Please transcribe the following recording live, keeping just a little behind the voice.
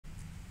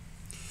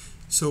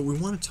So we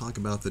want to talk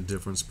about the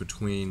difference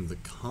between the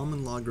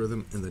common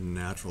logarithm and the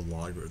natural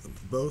logarithm.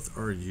 Both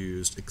are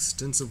used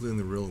extensively in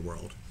the real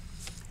world,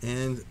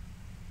 and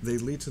they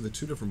lead to the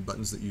two different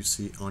buttons that you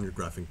see on your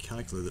graphing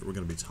calculator that we're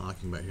going to be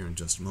talking about here in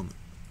just a moment.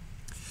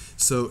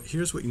 So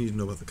here's what you need to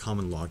know about the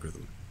common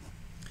logarithm.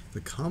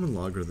 The common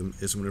logarithm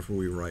is whenever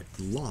we write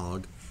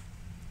log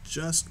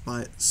just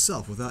by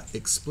itself without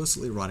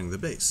explicitly writing the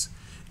base.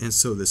 And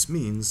so this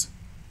means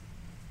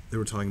that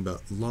we're talking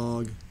about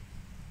log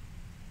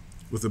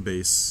with a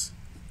base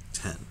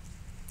 10.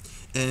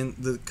 And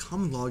the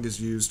common log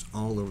is used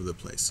all over the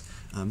place.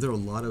 There are a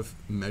lot of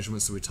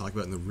measurements that we talk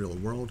about in the real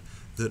world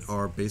that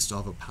are based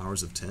off of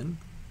powers of 10.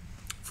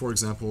 For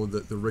example,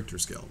 the Richter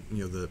Scale,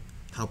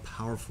 how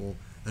powerful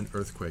an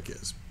earthquake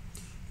is.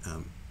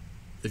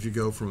 If you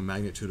go from a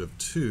magnitude of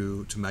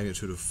 2 to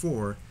magnitude of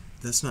 4,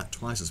 that's not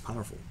twice as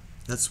powerful.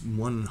 That's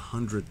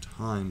 100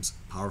 times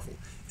powerful.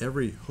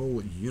 Every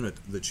whole unit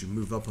that you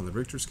move up on the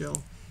Richter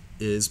scale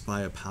is by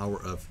a power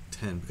of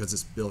 10 because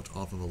it's built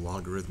off of a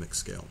logarithmic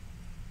scale.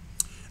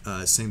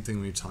 Same thing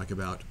when you talk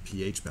about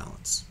pH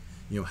balance.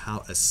 How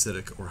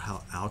acidic or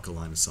how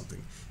alkaline is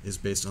something is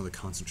based on the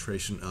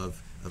concentration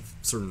of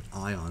certain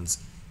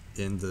ions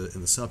in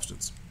the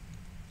substance.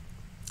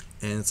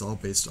 And it's all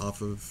based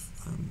off of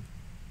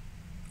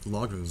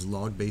logarithms,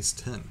 log base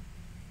 10.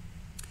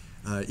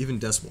 Even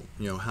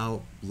decibel,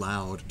 how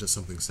loud does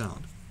something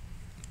sound?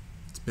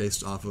 It's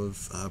based off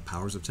of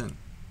powers of 10.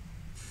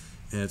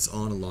 And it's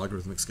on a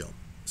logarithmic scale.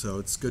 So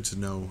it's good to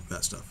know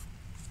that stuff.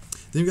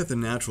 Then you've got the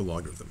natural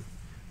logarithm.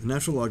 The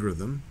natural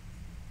logarithm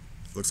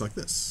looks like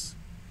this.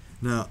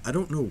 Now, I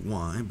don't know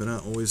why, but I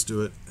always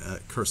do it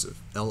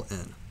cursive,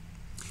 ln.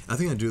 I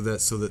think I do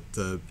that so that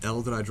the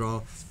L that I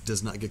draw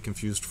does not get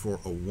confused for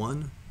a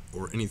 1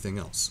 or anything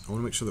else. I want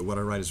to make sure that what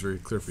I write is very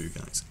clear for you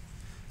guys.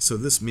 So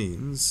this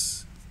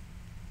means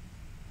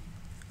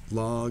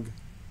log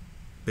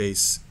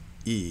base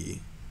e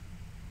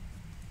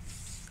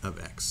of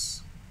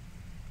x.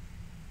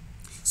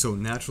 So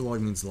natural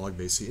log means log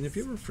base e. And if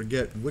you ever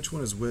forget which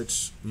one is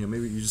which,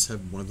 maybe you just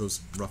have one of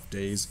those rough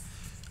days,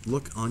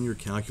 look on your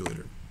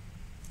calculator.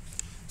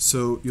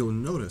 So you'll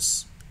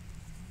notice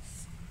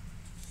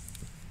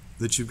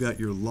that you've got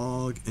your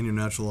log and your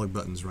natural log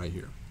buttons right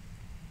here.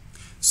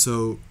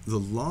 So the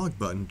log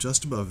button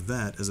just above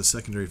that as a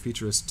secondary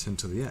feature is 10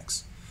 to the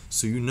x.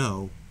 So you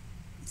know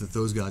that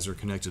those guys are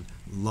connected.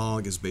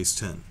 Log is base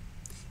 10.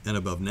 And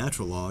above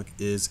natural log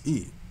is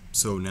e.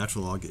 So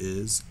natural log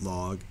is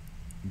log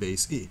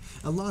base e.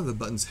 A lot of the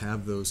buttons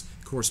have those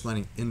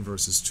corresponding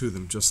inverses to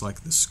them, just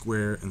like the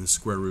square and the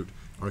square root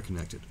are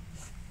connected.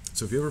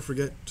 So if you ever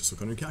forget, just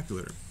look on your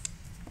calculator.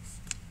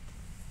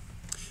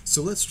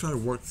 So let's try to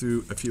work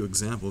through a few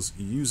examples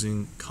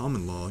using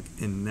common log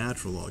and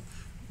natural log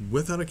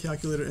without a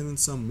calculator and then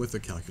some with a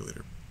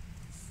calculator.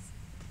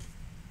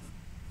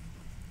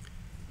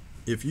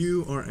 If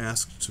you are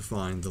asked to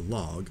find the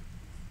log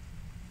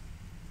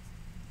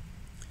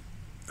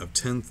of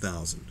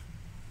 10,000,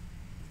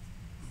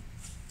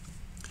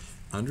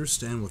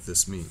 understand what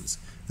this means.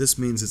 This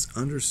means it's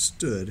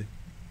understood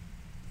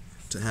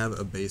to have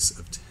a base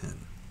of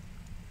 10.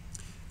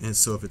 And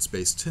so if it's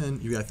base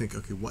 10, you gotta think,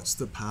 okay, what's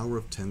the power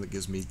of 10 that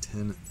gives me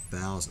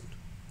 10,000,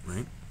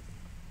 right?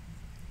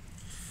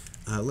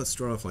 Let's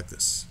start off like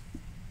this.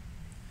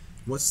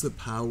 What's the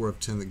power of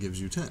 10 that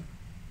gives you 10?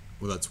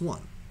 Well, that's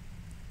 1.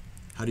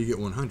 How do you get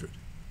 100?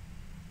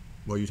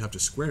 Well, you'd have to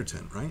square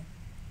 10, right?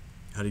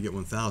 How do you get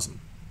 1,000?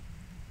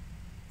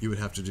 You would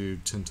have to do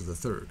 10 to the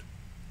third,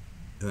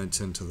 and then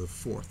 10 to the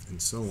fourth,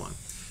 and so on.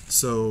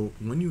 So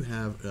when you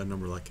have a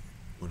number like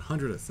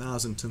 100,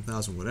 1,000,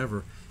 10,000,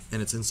 whatever,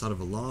 and it's inside of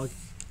a log,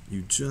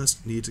 you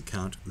just need to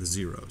count the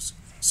zeros.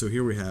 So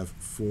here we have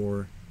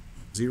 4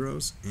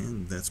 zeros,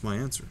 and that's my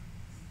answer.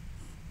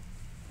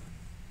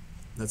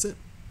 That's it.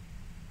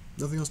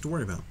 Nothing else to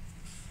worry about.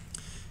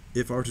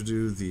 If I were to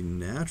do the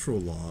natural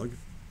log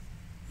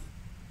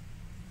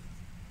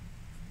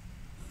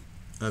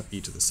of e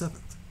to the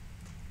 7th.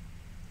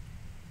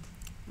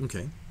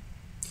 Okay.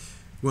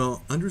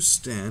 Well,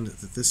 understand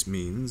that this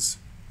means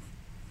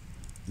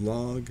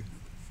log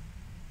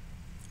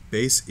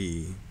base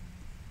e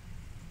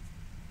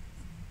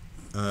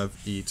of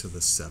e to the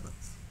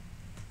 7th.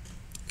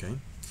 Okay?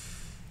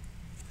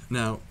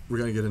 Now, we're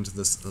going to get into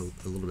this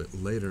a little bit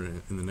later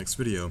in the next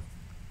video,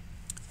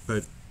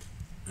 but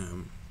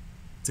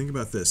think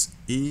about this.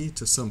 E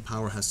to some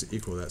power has to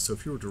equal that. So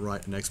if you were to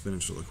write an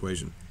exponential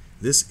equation,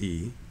 this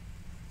e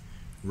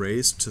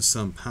raised to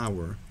some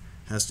power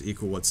has to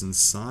equal what's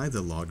inside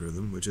the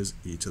logarithm, which is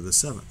e to the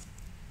 7th.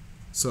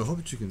 So I hope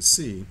that you can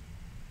see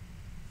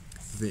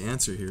the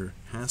answer here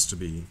has to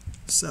be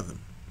 7,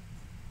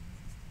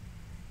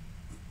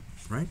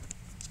 right?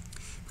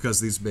 Because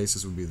these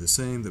bases would be the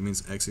same, that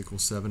means x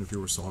equals 7 if you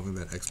were solving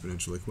that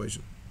exponential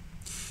equation.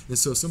 And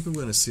so something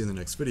we're going to see in the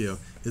next video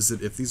is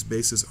that if these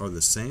bases are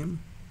the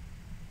same,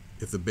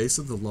 if the base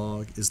of the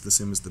log is the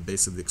same as the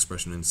base of the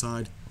expression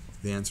inside,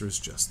 the answer is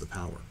just the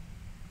power.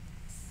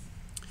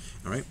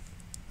 All right?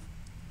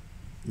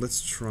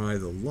 Let's try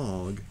the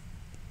log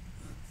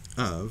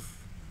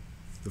of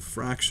the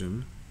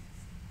fraction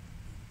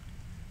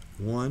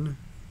 1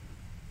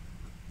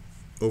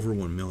 over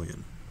 1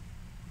 million.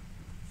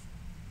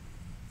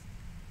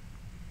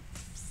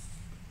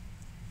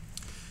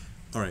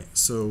 Alright,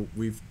 so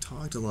we've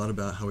talked a lot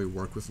about how we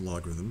work with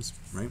logarithms,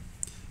 right?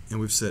 And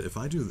we've said if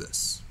I do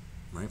this,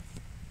 right?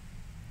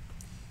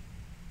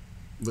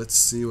 Let's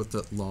see what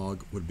that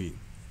log would be.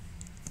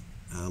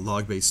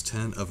 Log base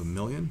 10 of a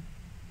million.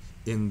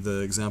 In the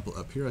example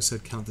up here, I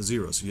said count the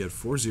zeros. So you had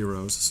 4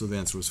 zeros, so the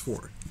answer was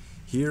 4.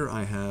 Here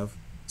I have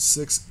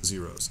 6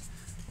 zeros.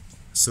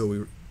 So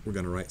we're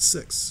going to write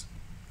 6.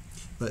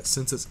 But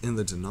since it's in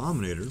the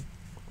denominator,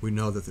 we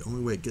know that the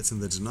only way it gets in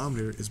the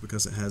denominator is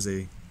because it has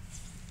a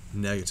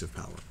negative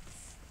power.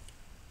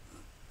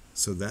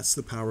 So that's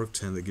the power of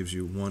 10 that gives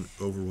you 1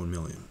 over 1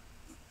 million.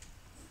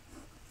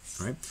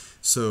 All right?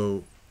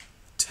 So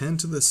 10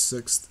 to the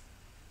 6th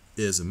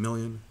is a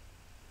million.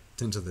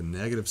 10 to the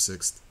negative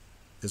 6th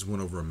is 1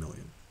 over a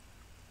million.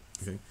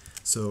 Okay?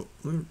 So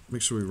let me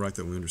make sure we write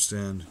that we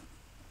understand.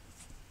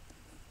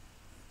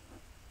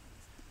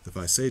 If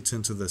I say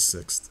 10 to the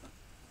 6th,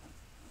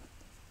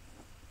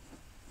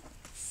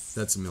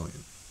 that's a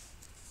million.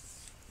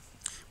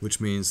 Which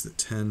means that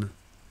 10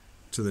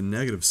 to the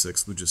negative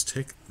 6th would just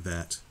take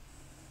that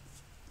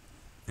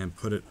and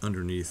put it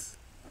underneath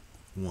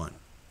 1.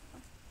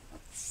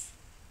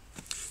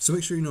 So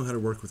make sure you know how to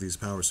work with these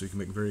powers so you can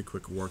make very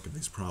quick work of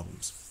these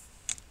problems.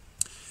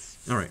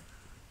 All right.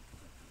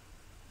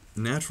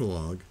 Natural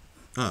log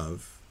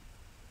of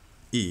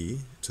e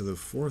to the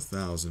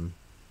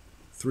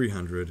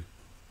 4,300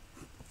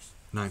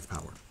 ninth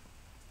power.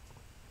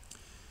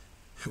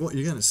 Well,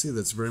 you're going to see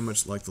that's very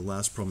much like the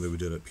last problem that we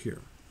did up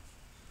here,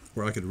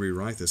 where I could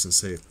rewrite this and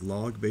say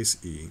log base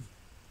e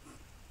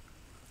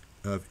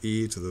of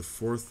e to the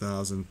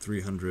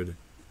 4,300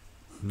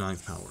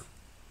 ninth power.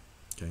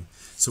 Okay,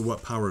 so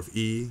what power of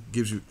e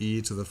gives you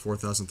e to the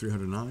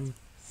 4,309?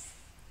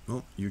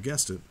 Well, you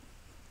guessed it,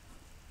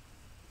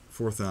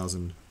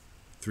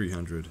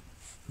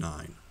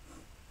 4,309.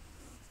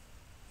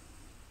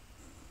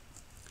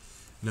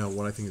 Now,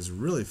 what I think is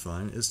really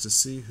fun is to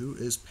see who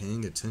is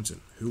paying attention,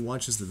 who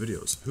watches the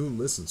videos, who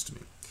listens to me.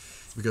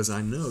 Because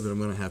I know that I'm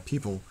going to have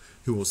people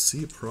who will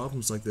see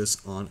problems like this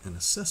on an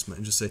assessment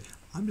and just say,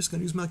 I'm just going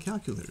to use my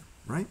calculator,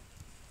 right?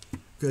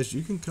 Because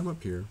you can come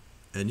up here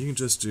and you can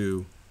just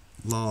do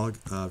log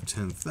of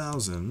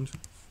 10,000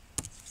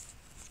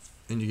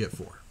 and you get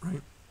 4,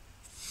 right?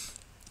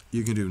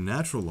 You can do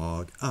natural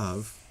log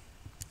of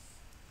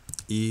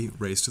e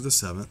raised to the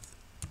 7th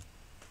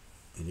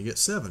and you get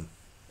 7,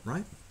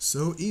 right?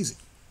 So easy.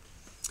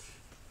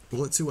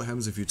 Well, let's see what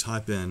happens if you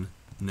type in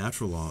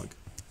natural log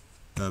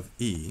of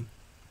e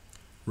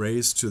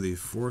raised to the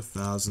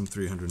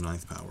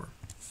 4,309th power.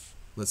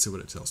 Let's see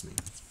what it tells me.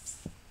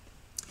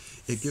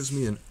 It gives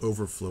me an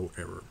overflow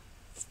error.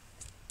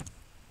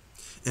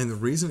 And the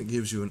reason it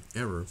gives you an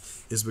error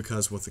is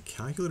because what the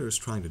calculator is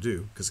trying to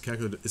do, because the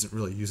calculator isn't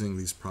really using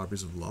these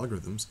properties of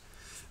logarithms,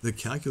 the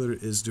calculator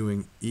is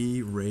doing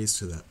e raised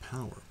to that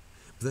power.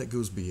 But that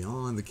goes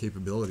beyond the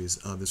capabilities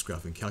of this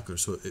graphing calculator,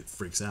 so it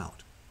freaks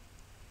out.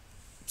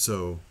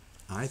 So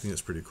I think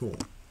it's pretty cool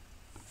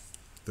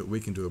that we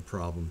can do a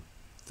problem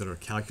that our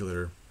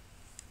calculator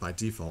by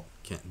default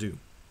can't do.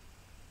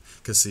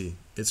 Because see,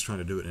 it's trying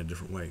to do it in a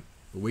different way.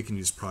 But we can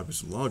use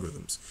properties of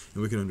logarithms,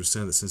 and we can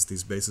understand that since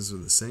these bases are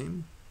the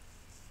same,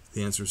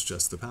 the answer is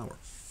just the power.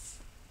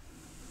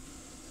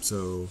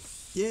 So,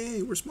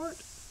 yay, we're smart.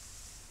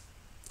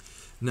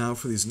 Now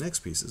for these next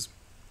pieces,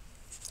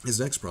 these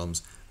next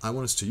problems, I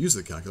want us to use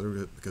the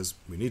calculator because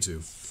we need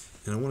to,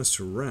 and I want us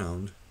to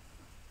round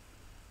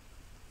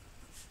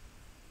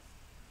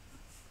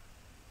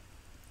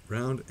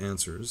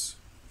answers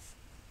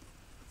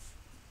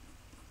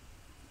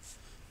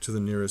to the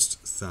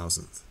nearest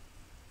thousandth.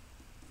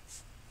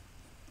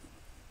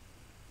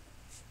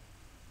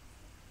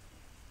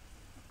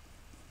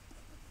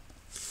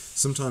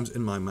 Sometimes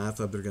in my math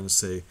lab they're going to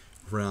say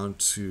round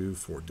to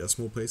 4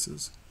 decimal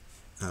places.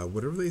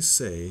 Whatever they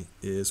say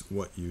is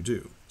what you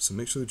do. So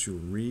make sure that you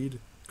read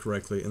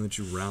correctly and that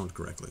you round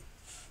correctly,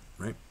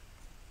 right?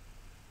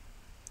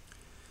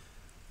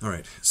 All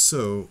right,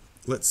 so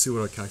let's see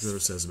what our calculator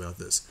says about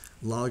this.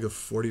 Log of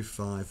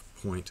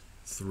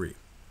 45.3.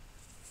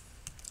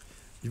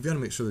 You've got to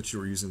make sure that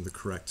you are using the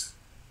correct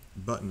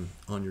button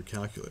on your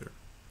calculator.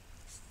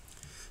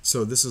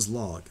 So this is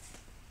log.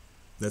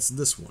 That's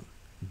this one.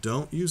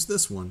 Don't use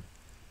this one.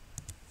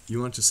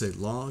 You want to say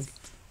log,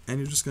 and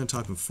you're just going to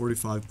type in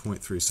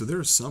 45.3. So there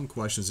are some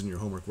questions in your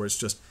homework where it's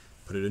just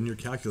put it in your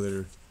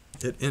calculator,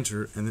 hit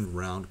enter, and then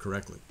round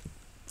correctly.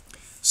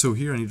 So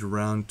here I need to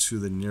round to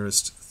the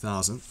nearest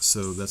thousandth,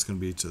 so that's going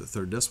to be to the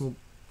 3rd decimal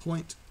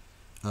point.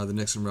 The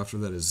next number after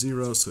that is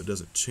 0, so it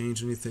doesn't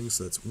change anything,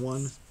 so that's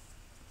 1.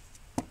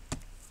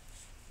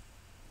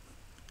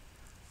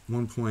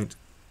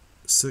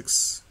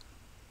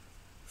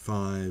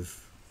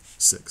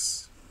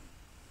 1.656.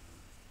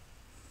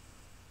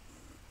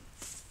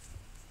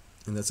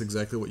 And that's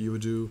exactly what you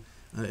would do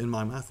in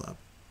my math lab.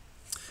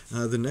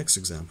 The next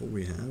example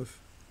we have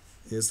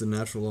is the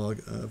natural log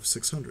of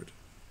 600.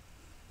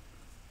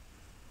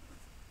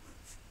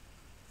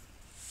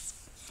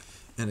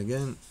 And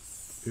again,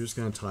 you're just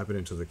going to type it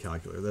into the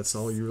calculator. That's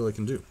all you really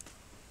can do.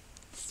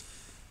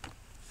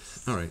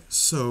 Alright,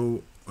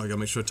 so I got to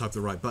make sure I type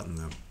the right button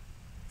though.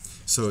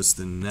 So it's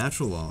the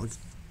natural log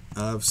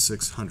of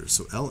 600.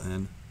 So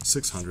ln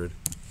 600.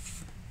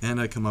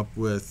 And I come up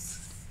with,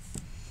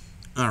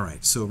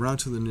 alright, so round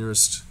to the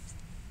nearest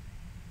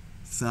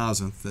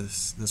thousandth,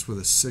 that's where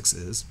the 6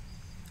 is.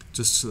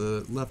 Just to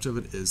the left of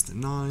it is the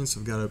 9, so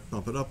I've got to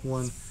bump it up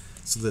one,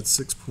 so that's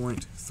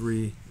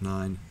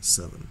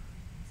 6.397.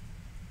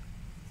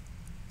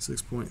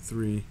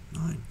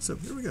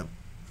 6.397, there we go.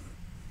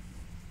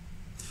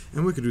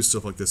 And we could do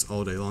stuff like this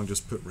all day long,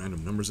 just put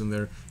random numbers in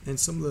there, and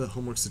some of the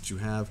homeworks that you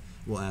have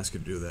will ask you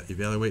to do that.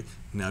 Evaluate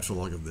natural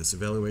log of this,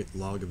 evaluate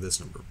log of this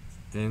number.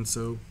 And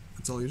so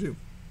that's all you do.